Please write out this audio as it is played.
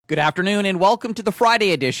Good afternoon and welcome to the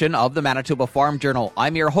Friday edition of the Manitoba Farm Journal.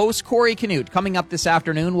 I'm your host, Corey Canute. Coming up this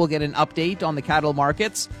afternoon, we'll get an update on the cattle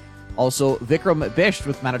markets. Also, Vikram Bisht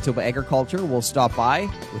with Manitoba Agriculture will stop by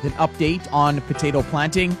with an update on potato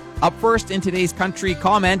planting. Up first in today's Country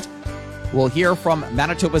Comment, we'll hear from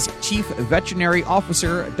Manitoba's Chief Veterinary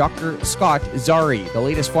Officer, Dr. Scott Zari. The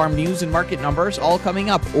latest farm news and market numbers all coming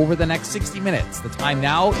up over the next 60 minutes. The time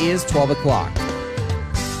now is 12 o'clock.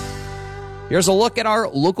 Here's a look at our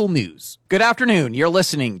local news. Good afternoon. You're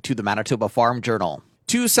listening to the Manitoba Farm Journal.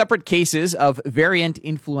 Two separate cases of variant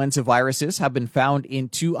influenza viruses have been found in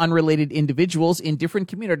two unrelated individuals in different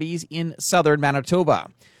communities in southern Manitoba.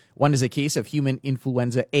 One is a case of human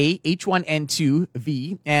influenza A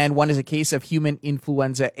H1N2V, and one is a case of human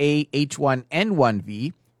influenza A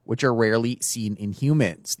H1N1V, which are rarely seen in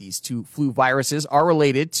humans. These two flu viruses are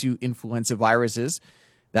related to influenza viruses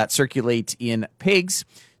that circulate in pigs.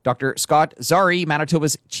 Dr. Scott Zari,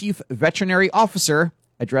 Manitoba's Chief Veterinary Officer,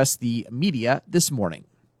 addressed the media this morning.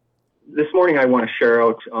 This morning I want to share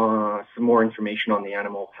out some more information on the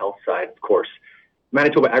animal health side, of course.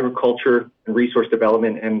 Manitoba Agriculture and Resource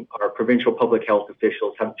Development and our provincial public health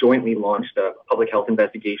officials have jointly launched a public health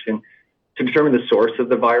investigation to determine the source of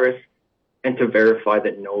the virus and to verify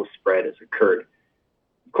that no spread has occurred.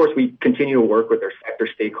 Of course, we continue to work with our sector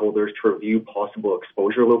stakeholders to review possible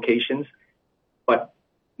exposure locations, but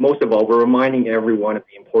most of all, we're reminding everyone of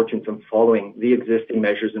the importance of following the existing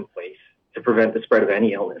measures in place to prevent the spread of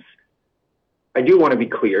any illness. I do want to be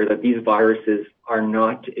clear that these viruses are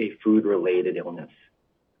not a food-related illness.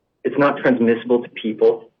 It's not transmissible to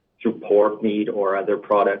people through pork, meat, or other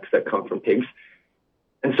products that come from pigs.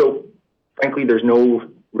 And so, frankly, there's no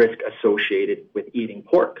risk associated with eating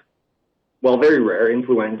pork. While very rare,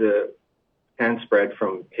 influenza can spread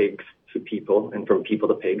from pigs to people and from people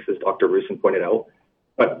to pigs, as Dr. Roussin pointed out.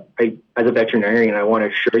 But as a veterinarian, I want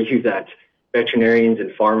to assure you that veterinarians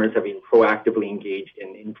and farmers have been proactively engaged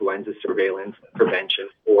in influenza surveillance and prevention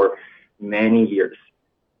for many years.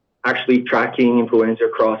 Actually, tracking influenza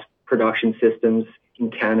across production systems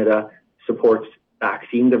in Canada supports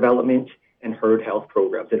vaccine development and herd health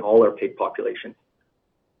programs in all our pig populations.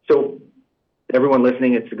 So, everyone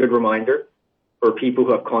listening, it's a good reminder for people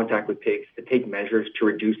who have contact with pigs to take measures to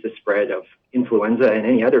reduce the spread of influenza and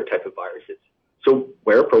any other type of viruses. So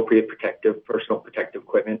wear appropriate personal protective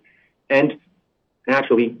equipment, and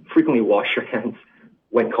naturally, frequently wash your hands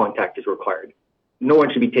when contact is required. No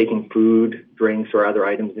one should be taking food, drinks, or other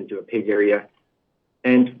items into a pig area.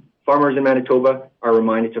 And farmers in Manitoba are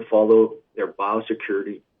reminded to follow their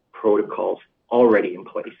biosecurity protocols already in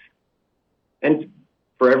place. And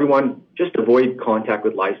for everyone, just avoid contact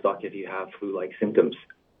with livestock if you have flu-like symptoms.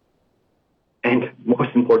 And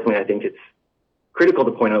most importantly, I think it's critical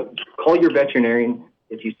to point out, call your veterinarian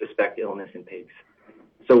if you suspect illness in pigs.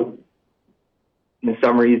 So, in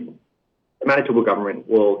summary, the Manitoba government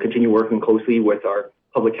will continue working closely with our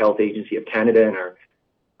Public Health Agency of Canada and our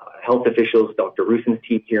health officials, Dr. Roussin's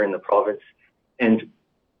team here in the province, and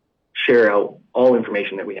share out all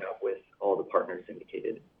information that we have with all the partners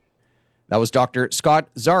indicated. That was Dr. Scott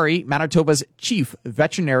Zari, Manitoba's Chief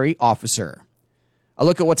Veterinary Officer. A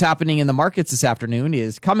look at what's happening in the markets this afternoon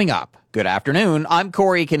is coming up. Good afternoon. I'm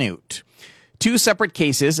Corey Canute. Two separate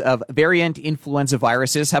cases of variant influenza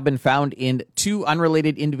viruses have been found in two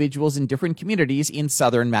unrelated individuals in different communities in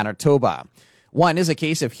southern Manitoba. One is a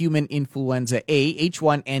case of human influenza A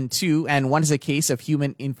H1N2, and one is a case of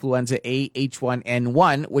human influenza A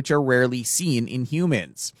H1N1, which are rarely seen in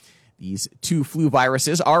humans. These two flu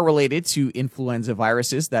viruses are related to influenza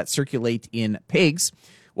viruses that circulate in pigs.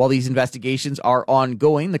 While these investigations are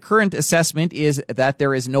ongoing, the current assessment is that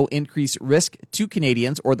there is no increased risk to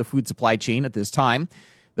Canadians or the food supply chain at this time.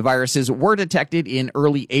 The viruses were detected in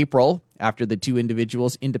early April after the two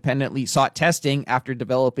individuals independently sought testing after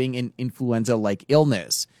developing an influenza-like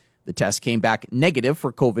illness. The test came back negative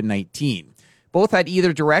for COVID-19. Both had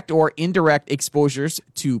either direct or indirect exposures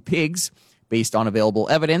to pigs. Based on available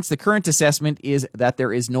evidence, the current assessment is that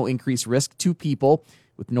there is no increased risk to people,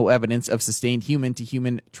 with no evidence of sustained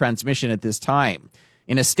human-to-human transmission at this time.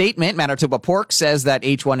 In a statement, Manitoba Pork says that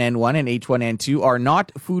H1N1 and H1N2 are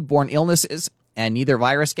not foodborne illnesses, and neither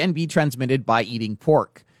virus can be transmitted by eating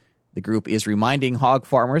pork. The group is reminding hog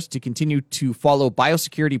farmers to continue to follow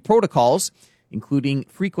biosecurity protocols, including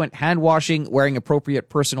frequent hand washing, wearing appropriate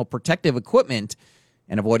personal protective equipment,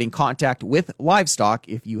 and avoiding contact with livestock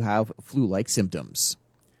if you have flu-like symptoms.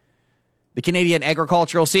 The Canadian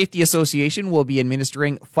Agricultural Safety Association will be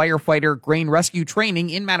administering firefighter grain rescue training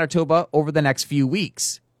in Manitoba over the next few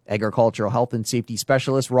weeks. Agricultural Health and Safety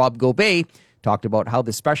Specialist Rob Gobet talked about how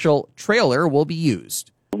the special trailer will be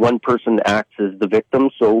used. One person acts as the victim,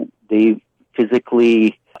 so they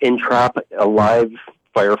physically entrap a live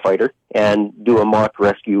firefighter and do a mock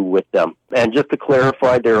rescue with them. And just to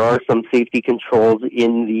clarify, there are some safety controls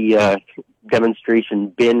in the demonstration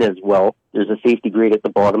bin as well. There's a safety grate at the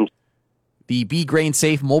bottom. The Be Grain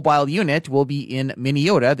Safe mobile unit will be in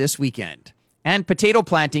Minnesota this weekend. And potato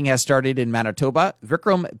planting has started in Manitoba.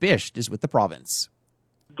 Vikram Bisht is with the province.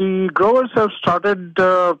 The growers have started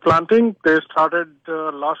planting. They started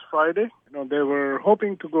last Friday. They were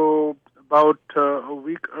hoping to go about a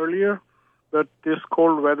week earlier, but this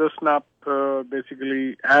cold weather snap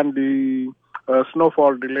basically and the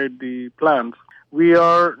snowfall delayed the plans. We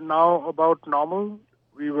are now about normal.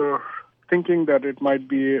 We were thinking that it might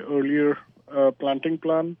be an earlier planting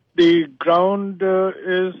plan. The ground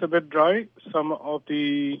is a bit dry. Some of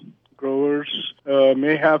the growers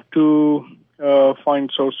may have to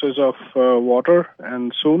find sources of water,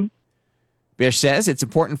 and soon. Bish says it's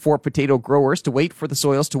important for potato growers to wait for the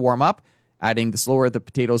soils to warm up, adding the slower the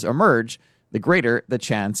potatoes emerge, the greater the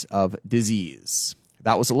chance of disease.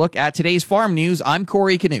 That was a look at today's farm news. I'm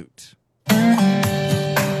Corey Canute.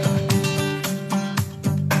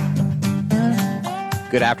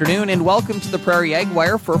 Good afternoon and welcome to the Prairie Ag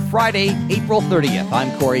Wire for Friday, April 30th.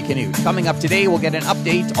 I'm Corey Canute. Coming up today, we'll get an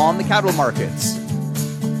update on the cattle markets.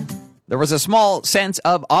 There was a small sense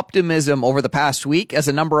of optimism over the past week as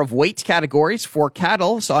a number of weight categories for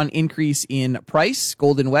cattle saw an increase in price.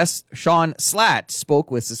 Golden West Sean Slatt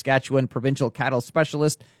spoke with Saskatchewan Provincial Cattle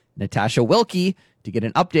Specialist Natasha Wilkie to get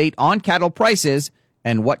an update on cattle prices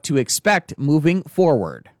and what to expect moving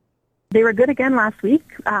forward. They were good again last week.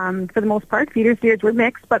 For the most part, feeder steers were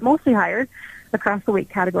mixed, but mostly higher across the weight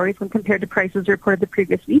categories when compared to prices reported the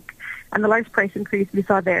previous week. And the large price increase we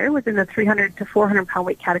saw there was in the 300 to 400 pound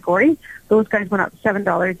weight category. Those guys went up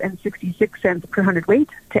 $7.66 per hundredweight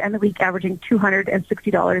to end the week averaging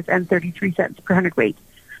 $260.33 per hundredweight.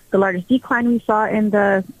 The largest decline we saw in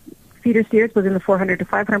the feeder steers was in the 400 to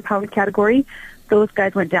 500 pound category. Those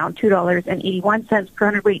guys went down $2.81 per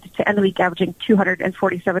hundredweight to end the week averaging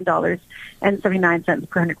 $247.79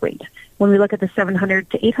 per hundredweight. When we look at the 700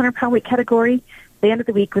 to 800 pound weight category, they ended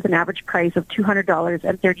the week with an average price of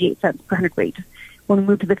 $200.38 per hundredweight. When we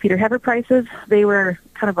moved to the feeder heifer prices, they were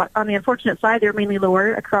kind of on the unfortunate side. They were mainly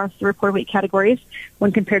lower across the reported weight categories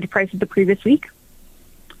when compared to prices the previous week.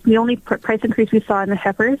 The only price increase we saw in the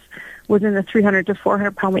heifers was in the 300 to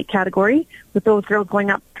 400 pound weight category, with those girls going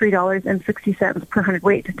up $3.60 per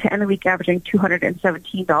hundredweight to end the week averaging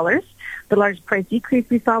 $217. The largest price decrease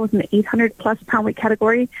we saw was in the 800 plus pound weight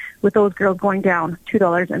category, with those girls going down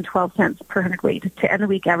 $2.12 per hundredweight to end the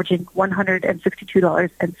week averaging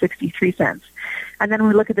 $162.63. And then when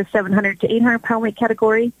we look at the 700 to 800 pound weight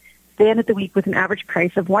category, they ended the week with an average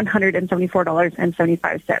price of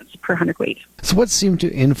 $174.75 per hundredweight. So what seemed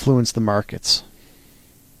to influence the markets?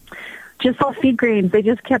 Just all feed grains. They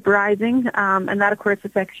just kept rising, and that, of course,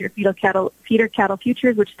 affects your feeder cattle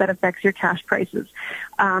futures, which then affects your cash prices.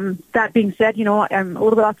 That being said, I'm a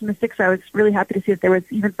little bit optimistic, so I was really happy to see that there was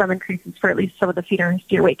even some increases for at least some of the feeder and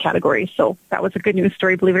steer weight categories. So that was a good news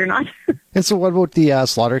story, believe it or not. And so what about the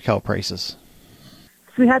slaughter cow prices?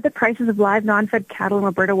 So we had the prices of live non-fed cattle in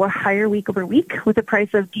Alberta were higher week over week, with the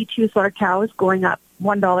price of D2 slaughter cows going up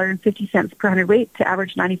 $1.50 per hundredweight to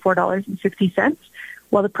average $94.60,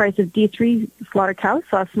 while the price of D3 slaughter cows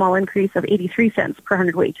saw a small increase of 83 cents per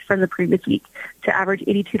hundredweight from the previous week to average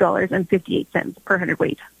 $82.58 per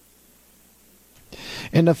hundredweight.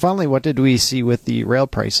 And finally, what did we see with the rail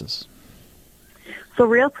prices? So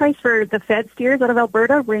rail price for the fed steers out of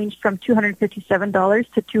Alberta ranged from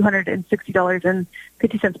 $257 to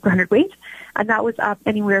 $260.50 per hundredweight, and that was up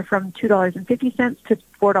anywhere from $2.50 to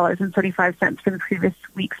 $4.35 from the previous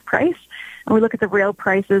week's price. And we look at the rail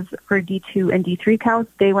prices for D2 and D3 cows,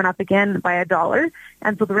 they went up again by $1,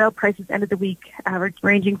 and so the rail prices ended the week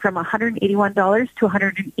ranging from $181 to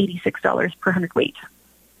 $186 per hundredweight.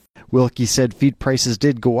 Wilkie said feed prices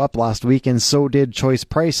did go up last week, and so did choice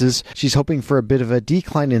prices. She's hoping for a bit of a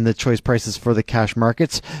decline in the choice prices for the cash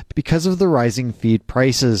markets because of the rising feed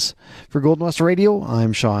prices. For Golden West Radio,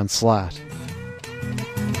 I'm Sean Slatt.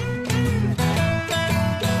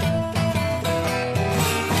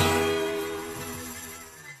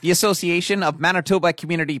 The Association of Manitoba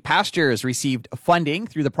Community Pastures received funding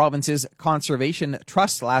through the province's Conservation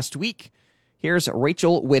Trust last week. Here's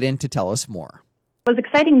Rachel Whitten to tell us more. It was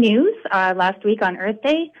exciting news last week on Earth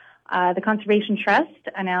Day. The Conservation Trust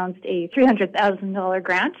announced a $300,000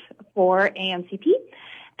 grant for AMCP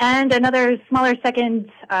and another smaller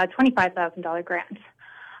second $25,000 grant.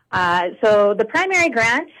 So the primary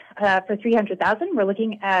grant for $300,000, we're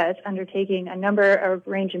looking at undertaking a number of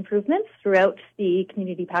range improvements throughout the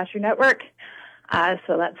community pasture network.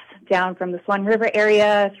 So that's down from the Swan River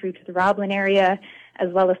area through to the Roblin area, as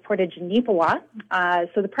well as Portage and Neepawa.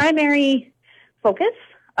 So the primary focus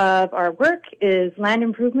of our work is land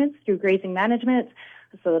improvements through grazing management.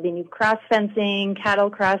 So there'll be new cross fencing, cattle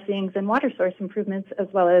crossings, and water source improvements, as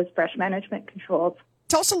well as brush management controls.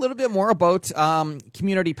 Tell us a little bit more about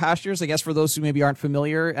community pastures, I guess, for those who maybe aren't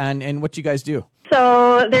familiar, and what you guys do.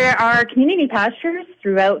 So there are community pastures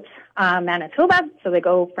throughout Manitoba. So they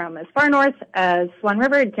go from as far north as Swan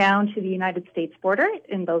River down to the United States border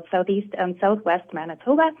in both southeast and southwest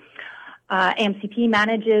Manitoba. AMCP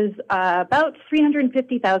manages about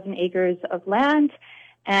 350,000 acres of land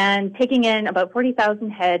and taking in about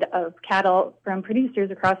 40,000 head of cattle from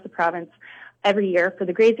producers across the province every year for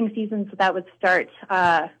the grazing season. So that would start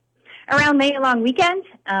around May long weekend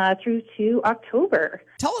through to October.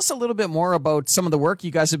 Tell us a little bit more about some of the work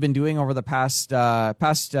you guys have been doing over the past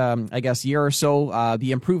I guess, year or so.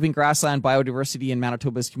 The Improving Grassland Biodiversity in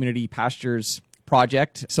Manitoba's Community Pastures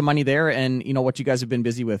project, some money there, and what you guys have been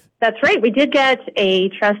busy with. That's right. We did get a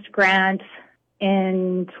trust grant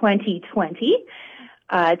in 2020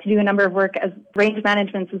 to do a number of work as range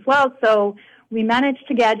management as well. So we managed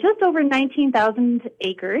to get just over 19,000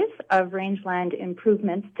 acres of rangeland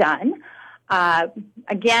improvements done.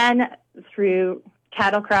 Again, through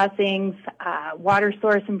cattle crossings, water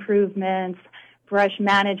source improvements, brush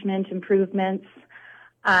management improvements.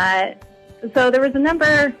 So there was a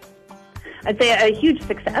number, I'd say a huge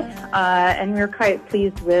success, and we were quite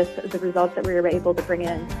pleased with the results that we were able to bring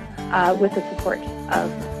in with the support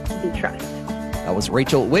of the trust. That was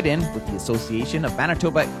Rachel Whiddon with the Association of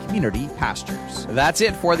Manitoba Community Pastures. That's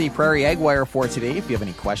it for the Prairie Ag Wire for today. If you have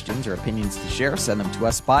any questions or opinions to share, send them to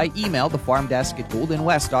us by email,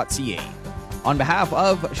 thefarmdesk@goldenwest.ca. On behalf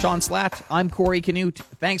of Sean Slatt, I'm Corey Canute.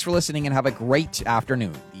 Thanks for listening and have a great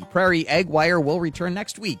afternoon. The Prairie Ag Wire will return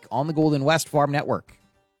next week on the Golden West Farm Network.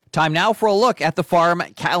 Time now for a look at the farm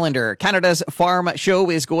calendar. Canada's Farm Show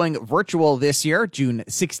is going virtual this year, June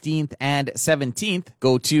 16th and 17th.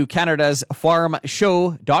 Go to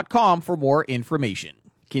canadasfarmshow.com for more information.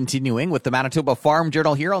 Continuing with the Manitoba Farm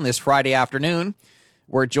Journal here on this Friday afternoon,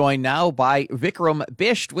 we're joined now by Vikram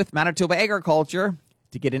Bisht with Manitoba Agriculture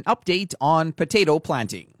to get an update on potato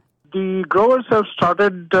planting. The growers have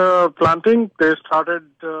started planting. They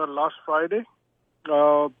started last Friday.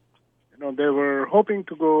 They were hoping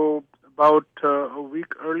to go about a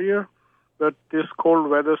week earlier, but this cold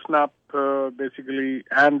weather snap basically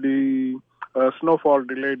and the snowfall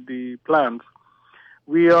delayed the plans.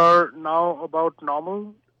 We are now about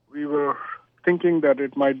normal. We were thinking that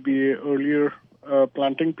it might be an earlier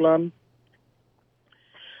planting plan.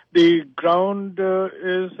 The ground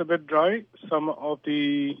is a bit dry. Some of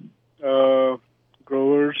the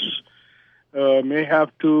growers may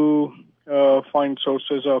have to find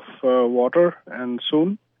sources of water, and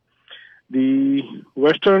soon. The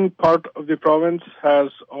western part of the province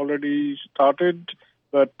has already started,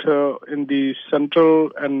 but in the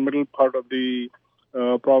central and middle part of the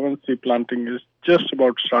province, the planting is just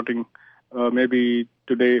about starting, maybe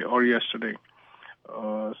today or yesterday.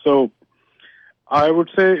 So I would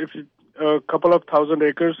say if a couple of thousand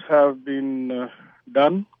acres have been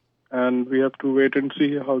done, and we have to wait and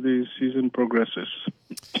see how the season progresses.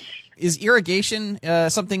 Is irrigation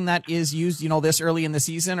something that is used, this early in the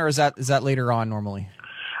season, or is that later on normally?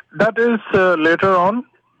 That is later on,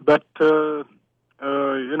 but the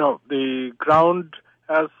ground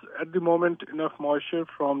has at the moment enough moisture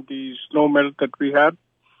from the snow melt that we had.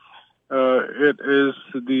 It is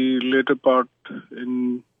the later part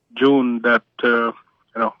in June that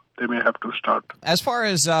they may have to start. As far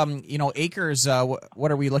as acres,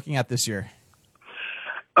 what are we looking at this year?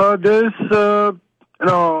 There's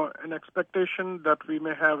an expectation that we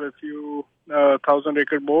may have a few thousand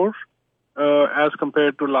acre more as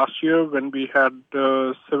compared to last year when we had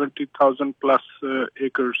 70,000 plus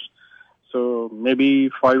acres. So maybe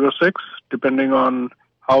 5 or 6, depending on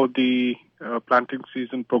how the planting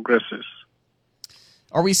season progresses.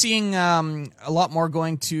 Are we seeing a lot more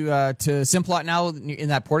going to Simplot now in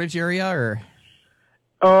that Portage area, or?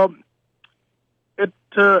 It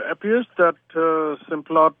appears that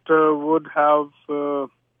Simplot would have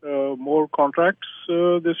more contracts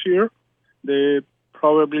this year. They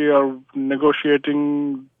probably are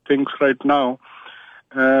negotiating things right now,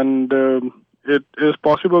 and it is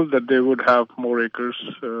possible that they would have more acres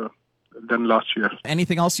than last year.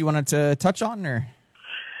 Anything else you wanted to touch on, or?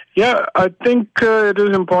 Yeah, I think it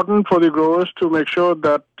is important for the growers to make sure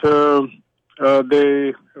that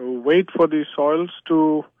they wait for the soils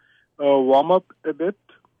to warm up a bit.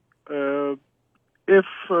 If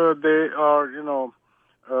they are,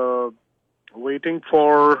 waiting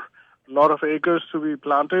for a lot of acres to be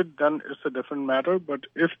planted, then it's a different matter. But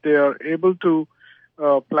if they are able to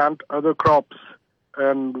plant other crops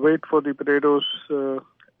and wait for the potatoes a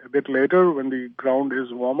bit later when the ground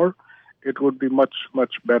is warmer, it would be much,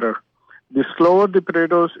 much better. The slower the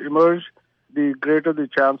potatoes emerge, the greater the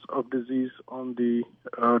chance of disease on the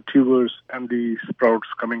tubers and the sprouts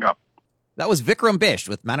coming up. That was Vikram Bisht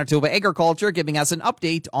with Manitoba Agriculture giving us an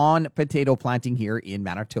update on potato planting here in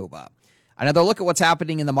Manitoba. Another look at what's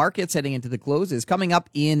happening in the markets heading into the close is coming up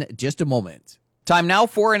in just a moment. Time now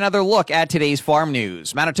for another look at today's farm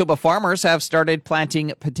news. Manitoba farmers have started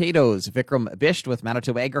planting potatoes. Vikram Bisht with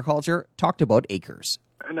Manitoba Agriculture talked about acres.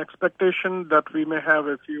 An expectation that we may have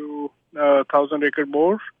a few 1,000-acre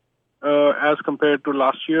more as compared to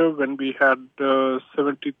last year when we had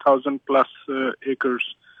 70,000 plus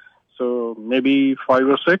acres. So maybe 5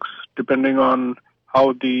 or 6, depending on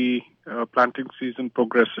how the planting season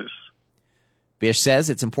progresses. Bish says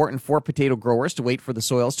it's important for potato growers to wait for the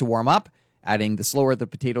soils to warm up, adding the slower the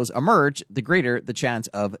potatoes emerge, the greater the chance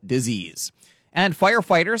of disease. And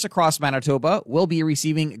firefighters across Manitoba will be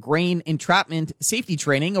receiving grain entrapment safety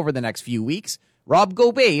training over the next few weeks. Rob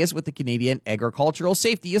Gobet is with the Canadian Agricultural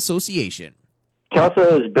Safety Association.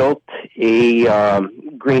 CASA has built a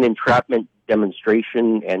grain entrapment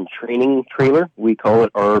demonstration and training trailer. We call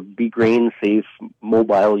it our Be Grain Safe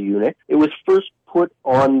mobile unit. It was first put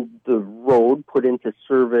on the road, put into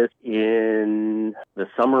service in the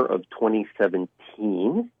summer of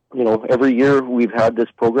 2017. Every year we've had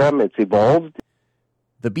this program. It's evolved.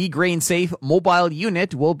 The Be Grain Safe mobile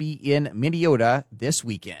unit will be in Minnesota this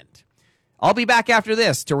weekend. I'll be back after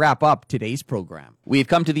this to wrap up today's program. We've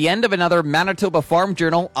come to the end of another Manitoba Farm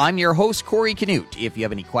Journal. I'm your host, Corey Canute. If you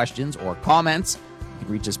have any questions or comments, you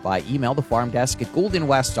can reach us by email,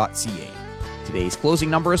 thefarmdesk@goldenwest.ca. Today's closing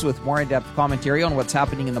numbers with more in-depth commentary on what's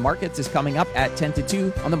happening in the markets is coming up at 10 to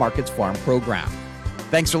 2 on the Markets Farm program.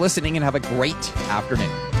 Thanks for listening and have a great afternoon.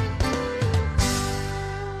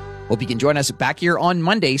 Hope you can join us back here on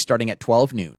Monday starting at 12 noon.